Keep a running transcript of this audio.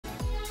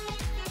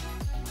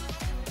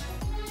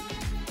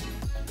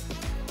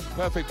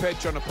Perfect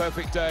pitch on a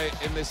perfect day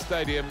in this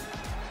stadium.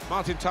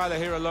 Martin Tyler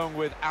here along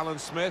with Alan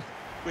Smith.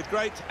 With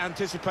great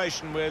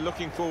anticipation, we're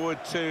looking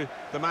forward to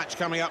the match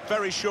coming up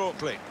very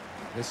shortly.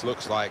 This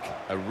looks like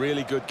a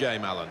really good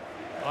game, Alan.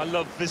 I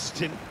love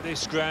visiting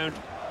this ground.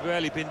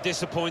 Rarely been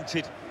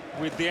disappointed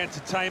with the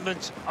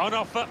entertainment on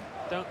offer.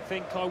 Don't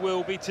think I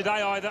will be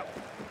today either.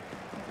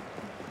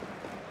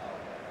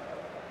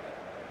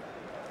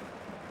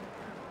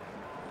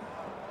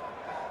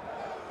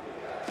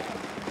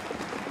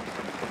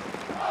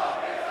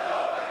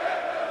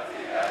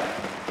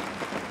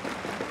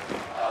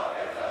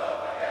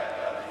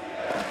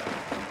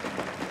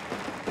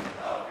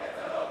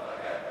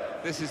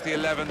 This is the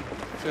 11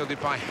 fielded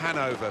by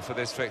Hannover for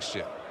this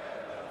fixture.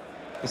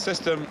 The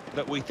system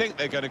that we think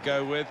they're going to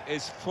go with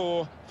is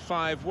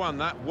 4-5-1.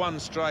 That one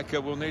striker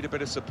will need a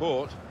bit of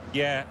support.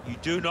 Yeah, you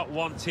do not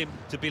want him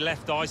to be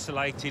left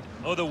isolated.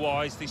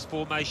 Otherwise, this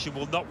formation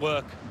will not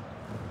work.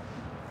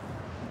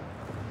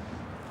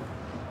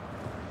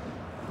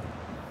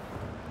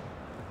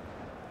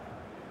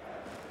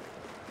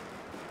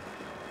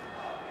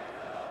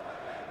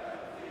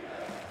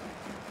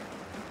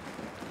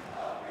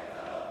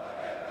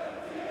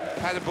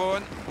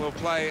 Paderborn will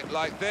play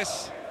like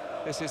this.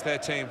 This is their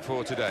team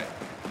for today.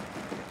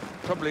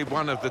 Probably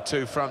one of the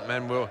two front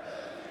men will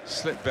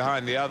slip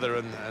behind the other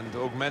and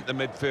augment the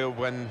midfield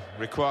when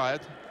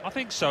required. I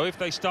think so. If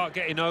they start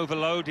getting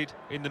overloaded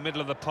in the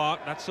middle of the park,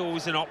 that's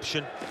always an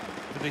option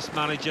for this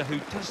manager who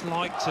does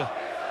like to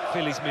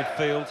fill his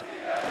midfield.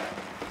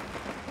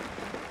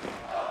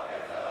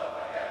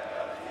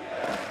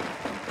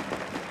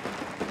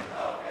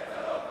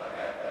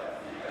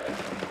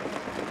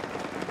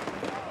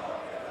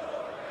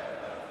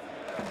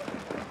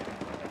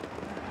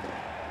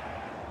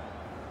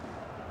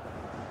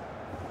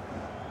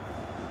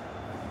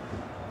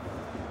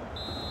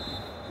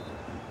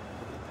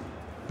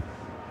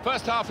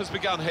 First half has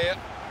begun here.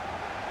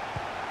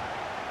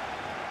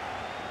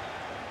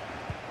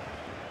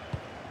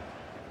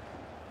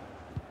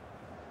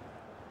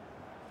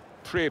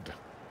 Prib.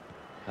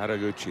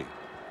 Haraguchi.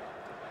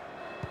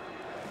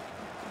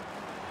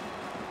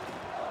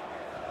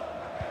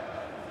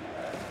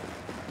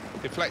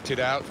 Deflected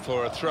out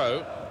for a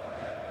throw.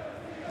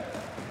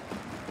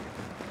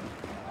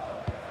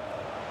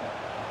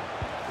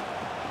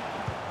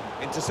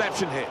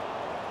 Interception here.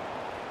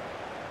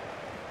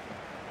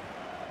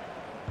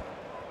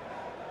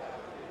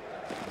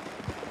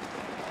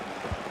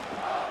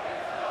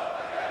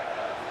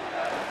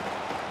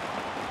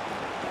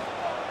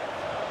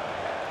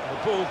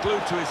 Ball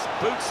glued to his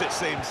boots, it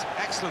seems.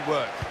 Excellent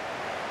work.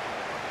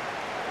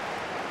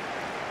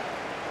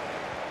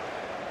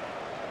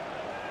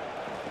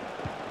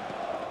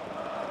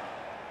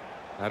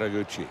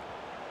 Haraguchi.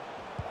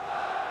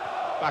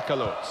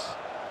 Bacalords.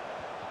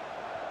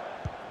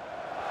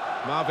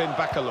 Marvin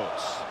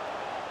Bacalords.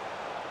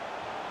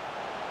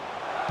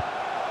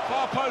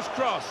 Far post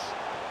cross.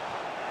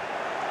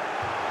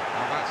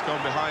 Now that's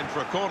gone behind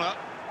for a corner.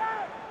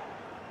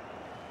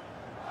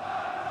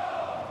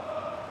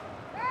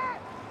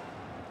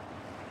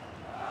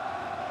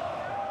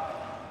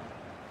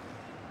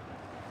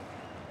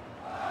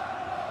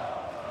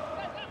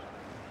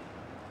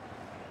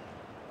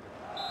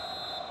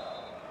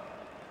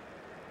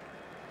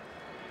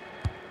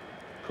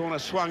 Corner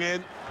swung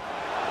in,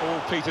 all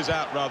peters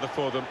out rather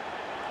for them.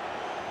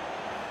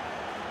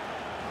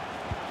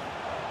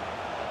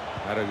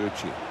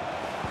 Haraguchi.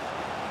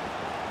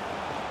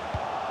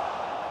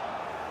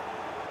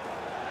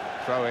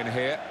 Throw in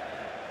here.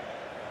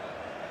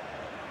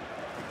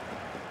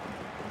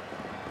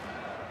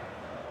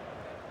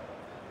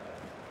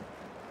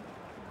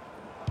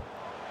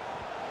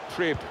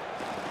 Prib.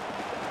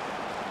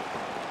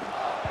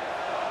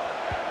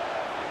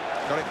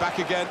 Got it back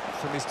again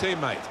from his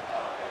teammate.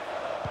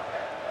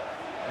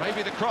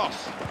 Maybe the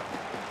cross.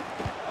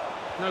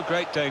 No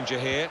great danger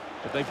here,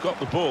 but they've got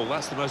the ball.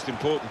 That's the most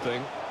important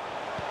thing.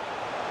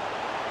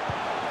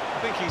 I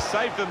think he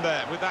saved them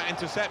there with that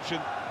interception.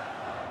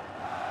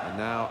 And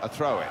now a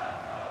throw-in.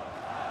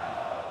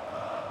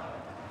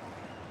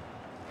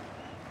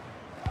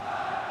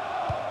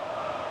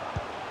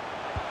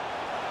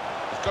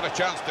 He's got a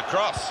chance to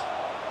cross.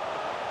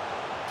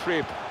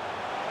 Prib.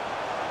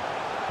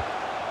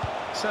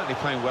 Certainly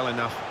playing well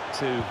enough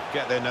to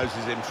get their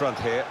noses in front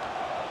here.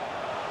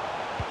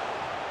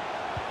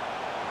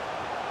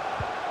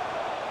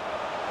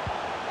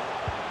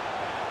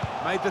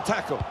 Made the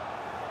tackle.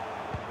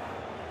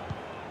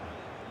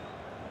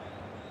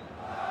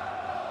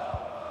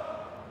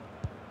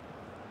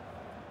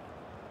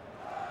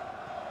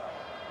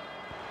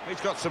 He's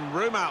got some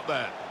room out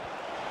there.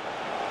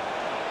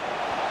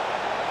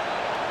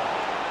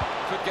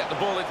 Could get the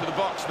ball into the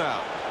box now.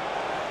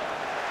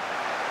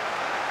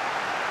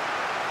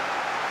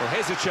 Well,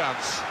 here's a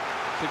chance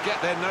to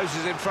get their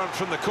noses in front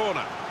from the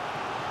corner.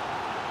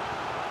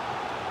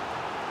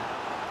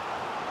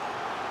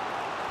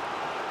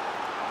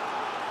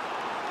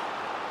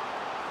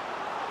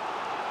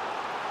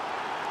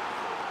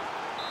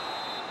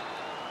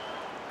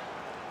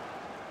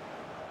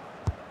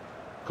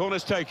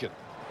 Corner's taken.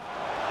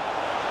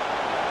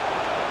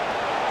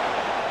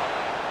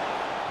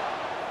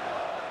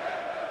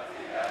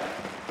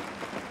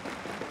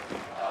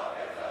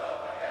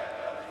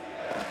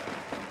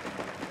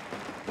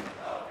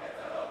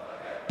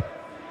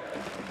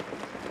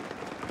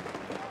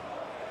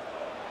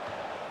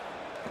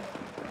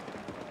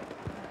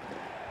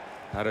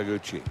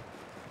 Haraguchi.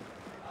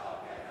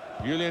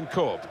 Julian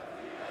Korb.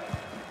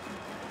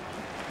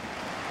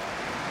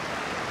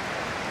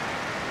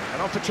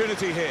 An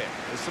opportunity here.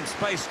 There's some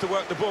space to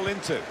work the ball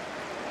into.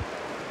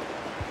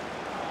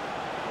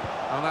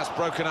 And that's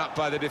broken up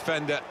by the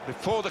defender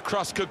before the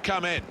cross could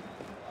come in.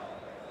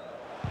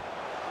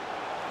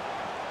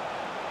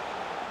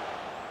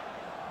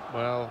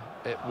 Well,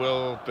 it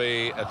will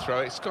be a throw.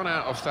 It's gone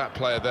out off that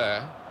player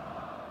there.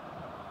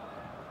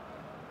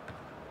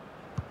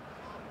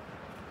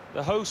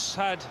 The hosts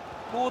had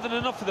more than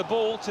enough of the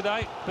ball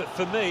today, but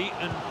for me,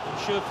 and I'm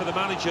sure for the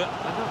manager,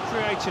 they're not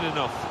creating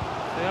enough.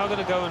 They are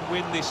going to go and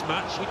win this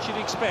match, which you'd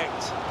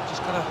expect.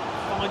 Just got to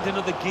find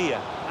another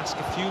gear, ask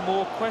a few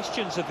more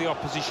questions of the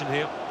opposition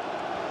here.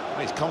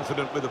 He's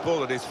confident with the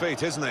ball at his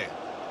feet, isn't he?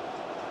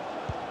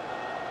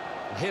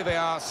 And here they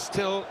are,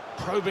 still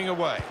probing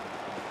away.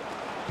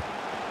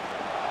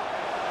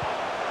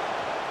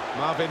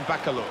 Marvin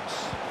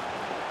Bakalutz.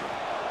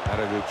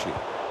 Haraguchi.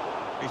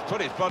 He's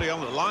put his body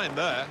on the line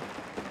there.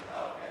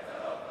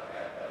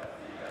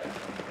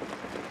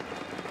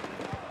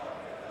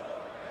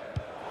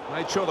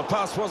 Made sure the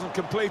pass wasn't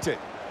completed.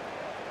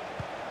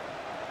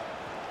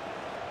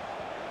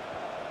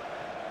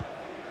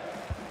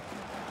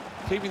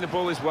 Keeping the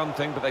ball is one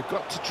thing, but they've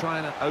got to try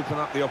and open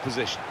up the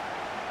opposition.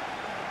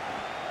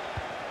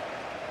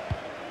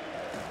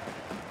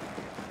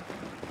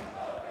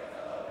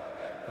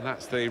 And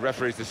that's the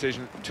referee's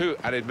decision. 2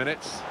 added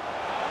minutes.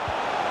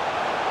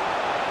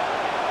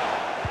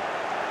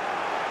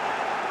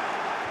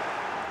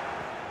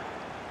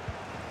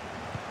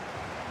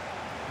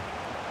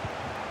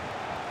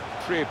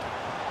 Trib. It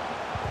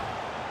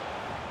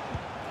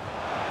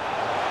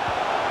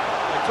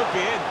could be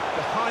in,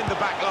 behind the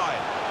back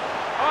line.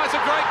 Oh, it's a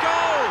great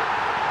goal!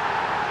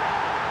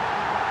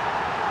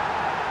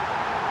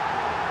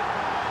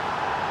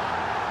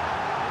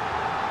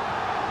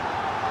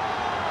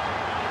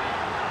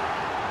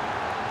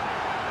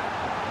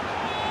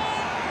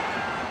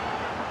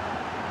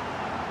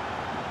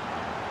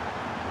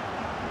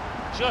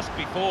 Just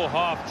before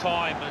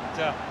half-time,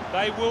 and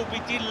they will be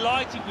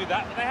delighted with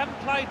that. They haven't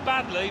played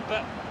badly,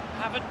 but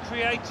haven't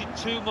created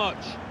too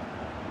much.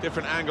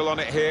 Different angle on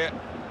it here.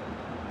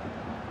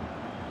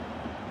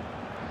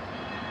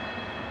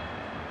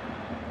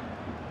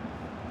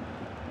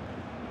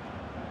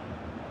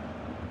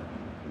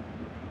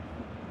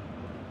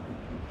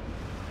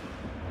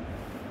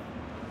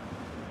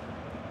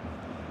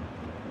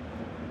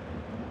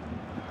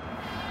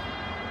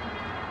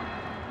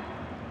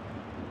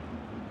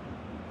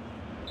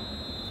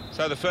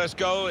 So the first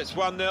goal, it's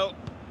 1-0.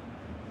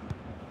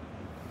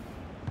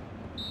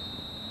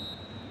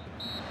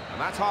 And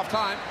that's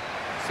half-time,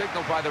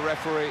 signalled by the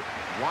referee.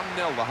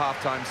 1-0 the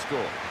half-time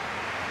score.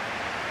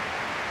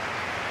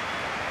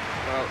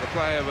 Well, the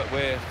player that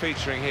we're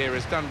featuring here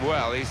has done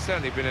well. He's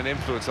certainly been an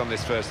influence on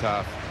this first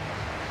half.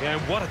 Yeah,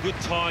 and what a good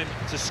time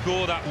to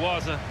score that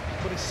was.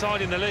 Put his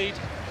side in the lead.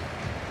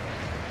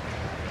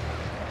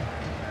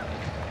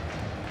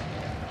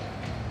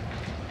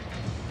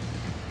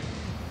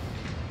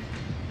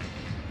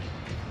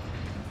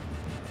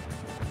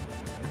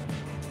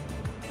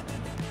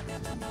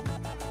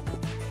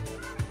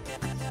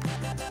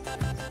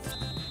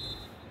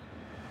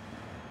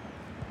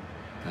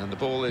 And the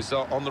ball is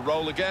on the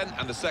roll again,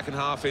 and the second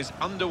half is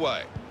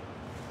underway.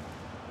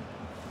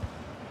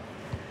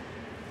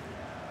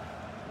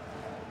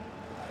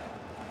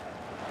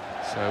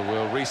 So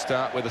we'll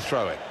restart with a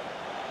throw-in.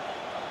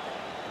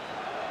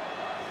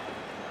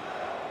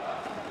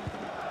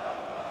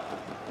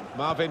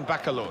 Marvin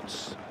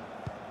Bakalutz.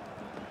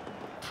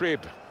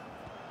 Trib.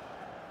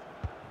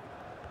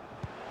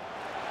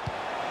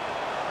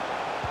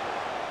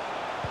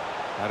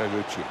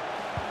 Haraguchi.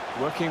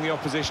 Working the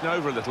opposition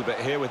over a little bit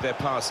here with their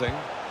passing.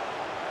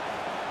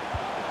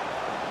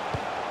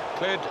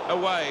 Cleared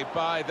away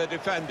by the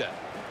defender.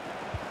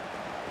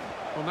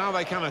 Well, now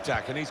they can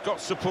attack, and he's got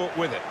support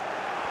with it.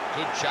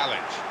 Good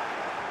challenge.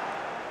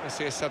 I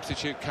see a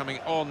substitute coming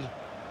on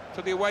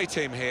for the away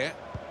team here.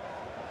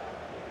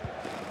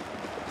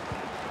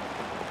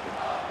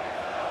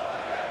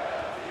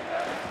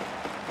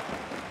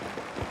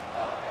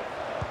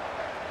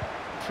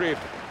 Trib.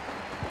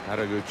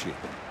 Haraguchi.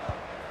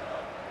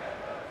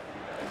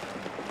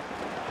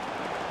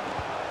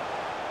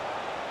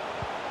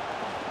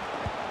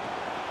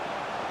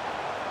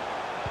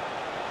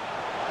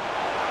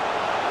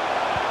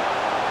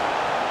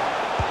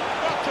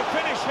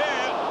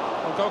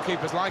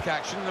 Goalkeepers like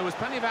action. There was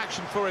plenty of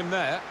action for him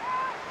there.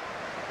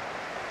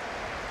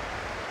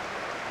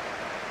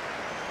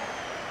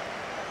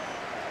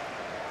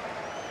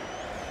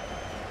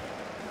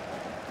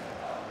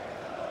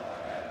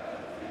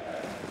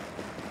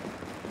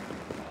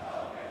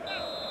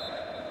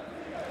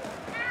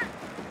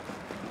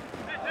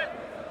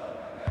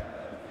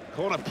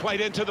 Corner played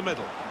into the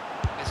middle.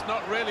 It's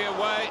not really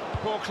away,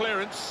 poor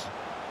clearance.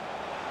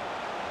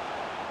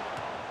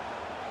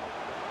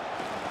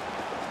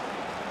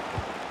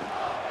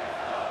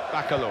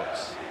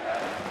 Bakalots.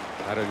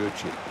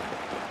 Haraguchi.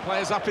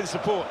 Players up in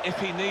support if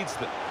he needs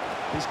them.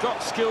 He's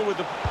got skill with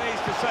the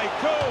knees to say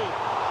goal.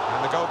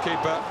 And the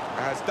goalkeeper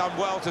has done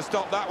well to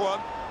stop that one.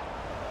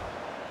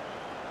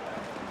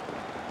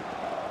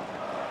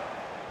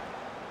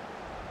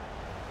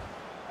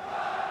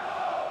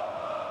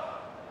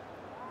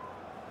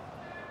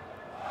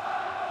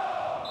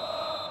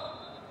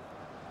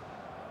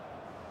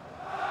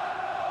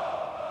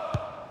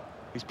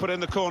 He's put in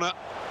the corner.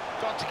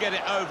 Got to get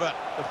it over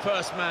the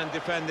first man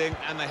defending,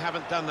 and they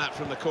haven't done that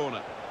from the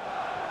corner.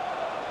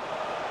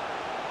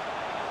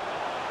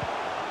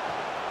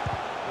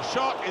 The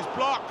shot is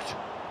blocked.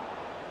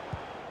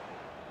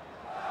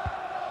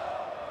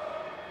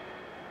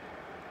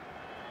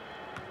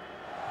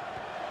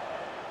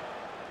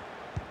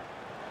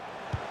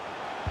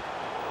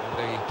 And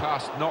the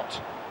pass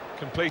not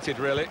completed,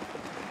 really.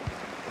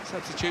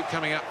 Substitute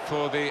coming up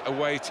for the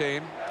away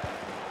team.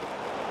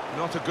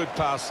 Not a good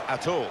pass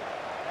at all.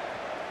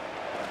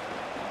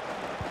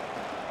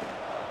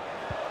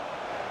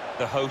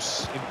 The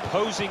hosts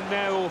imposing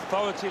their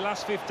authority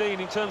last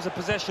 15 in terms of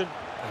possession.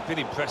 They've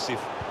been impressive.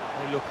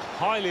 They look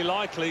highly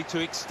likely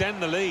to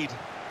extend the lead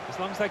as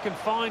long as they can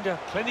find a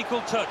clinical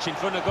touch in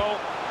front of goal.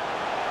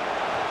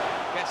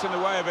 Gets in the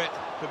way of it,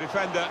 the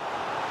defender.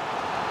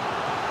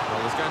 Well,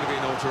 there's going to be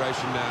an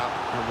alteration now,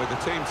 and with the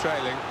team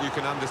trailing, you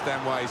can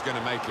understand why he's going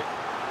to make it.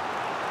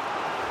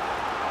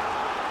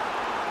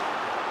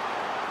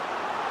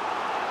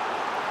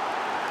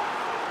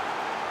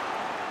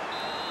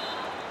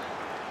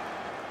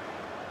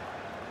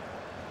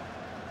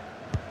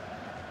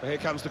 Here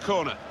comes the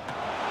corner.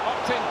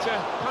 Opting to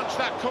punch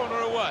that corner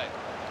away.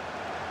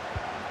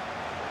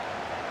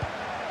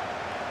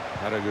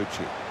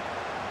 Haraguchi.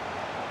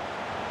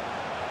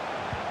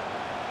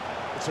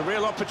 It's a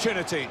real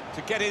opportunity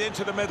to get it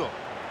into the middle.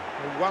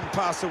 One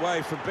pass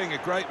away from being a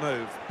great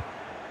move.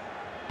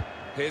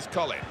 Here's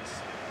Collins.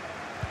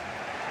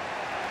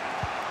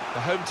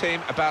 The home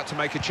team about to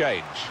make a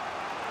change.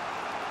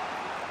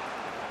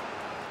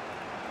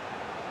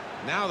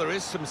 Now there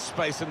is some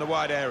space in the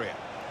wide area.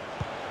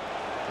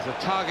 There's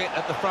a target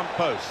at the front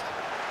post.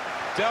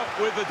 Dealt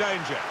with the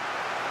danger.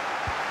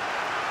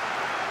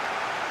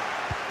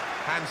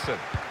 Hansen.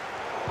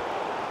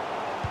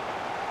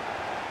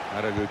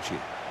 Haraguchi.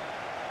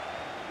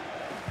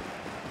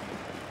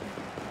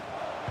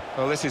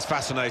 Well, this is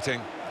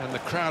fascinating, and the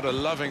crowd are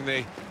loving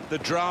the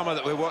drama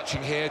that we're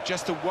watching here.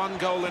 Just a one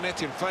goal in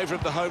it in favour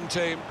of the home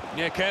team.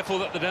 Yeah, careful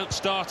that they don't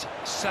start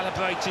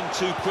celebrating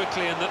too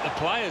quickly and that the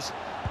players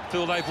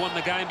feel they've won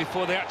the game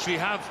before they actually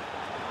have.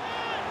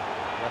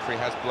 The referee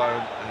has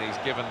blown, and he's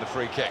given the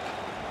free kick.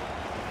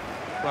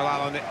 Well,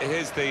 Alan,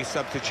 here's the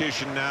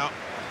substitution now.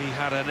 He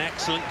had an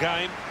excellent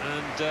game,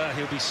 and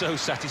he'll be so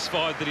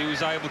satisfied that he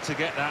was able to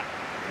get that,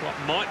 what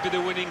might be the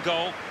winning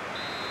goal.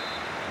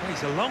 Well,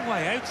 he's a long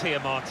way out here,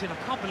 Martin. I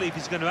can't believe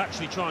he's going to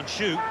actually try and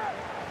shoot. Well,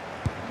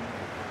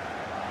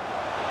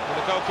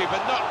 the goalkeeper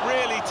not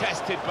really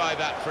tested by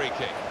that free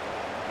kick.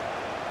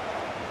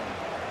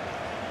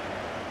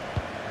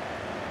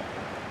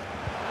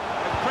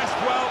 They've pressed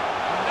well,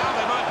 and now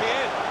they might be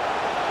in.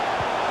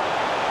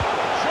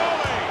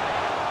 Surely,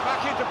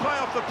 back into play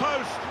off the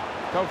post.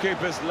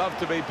 Goalkeepers love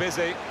to be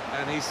busy,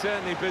 and he's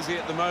certainly busy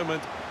at the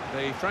moment.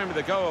 The frame of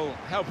the goal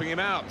helping him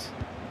out.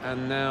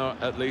 And now,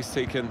 at least,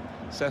 he can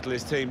settle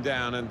his team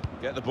down and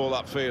get the ball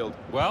upfield.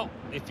 Well,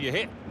 if you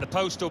hit the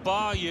post or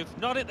bar, you've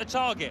not hit the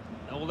target.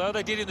 Although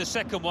they did in the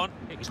second one,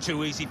 it was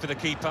too easy for the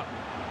keeper.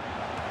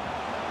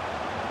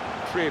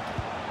 Trib.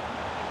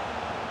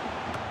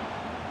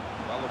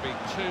 Well, there'll be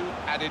 2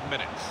 added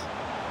minutes.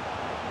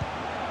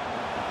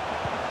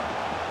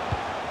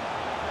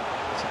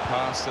 It's a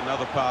pass,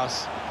 another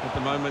pass. At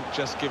the moment,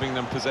 just giving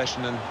them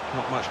possession and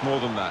not much more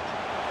than that.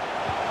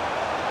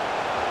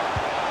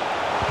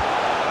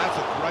 That's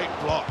a great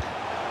block.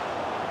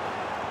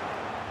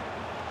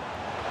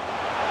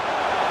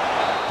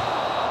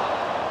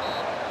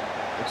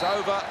 It's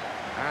over,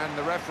 and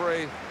the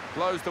referee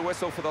blows the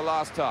whistle for the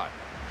last time.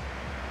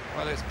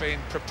 Well, it's been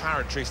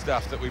preparatory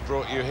stuff that we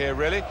brought you here,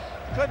 really.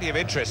 Plenty of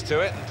interest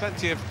to it, and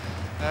plenty of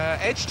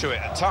edge to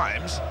it at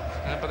times,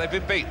 but they've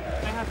been beaten.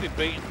 They have been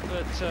beaten,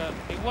 but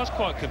it was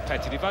quite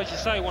competitive. As you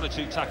say, 1 or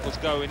 2 tackles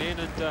going in,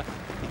 and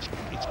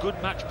it's good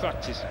match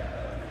practice.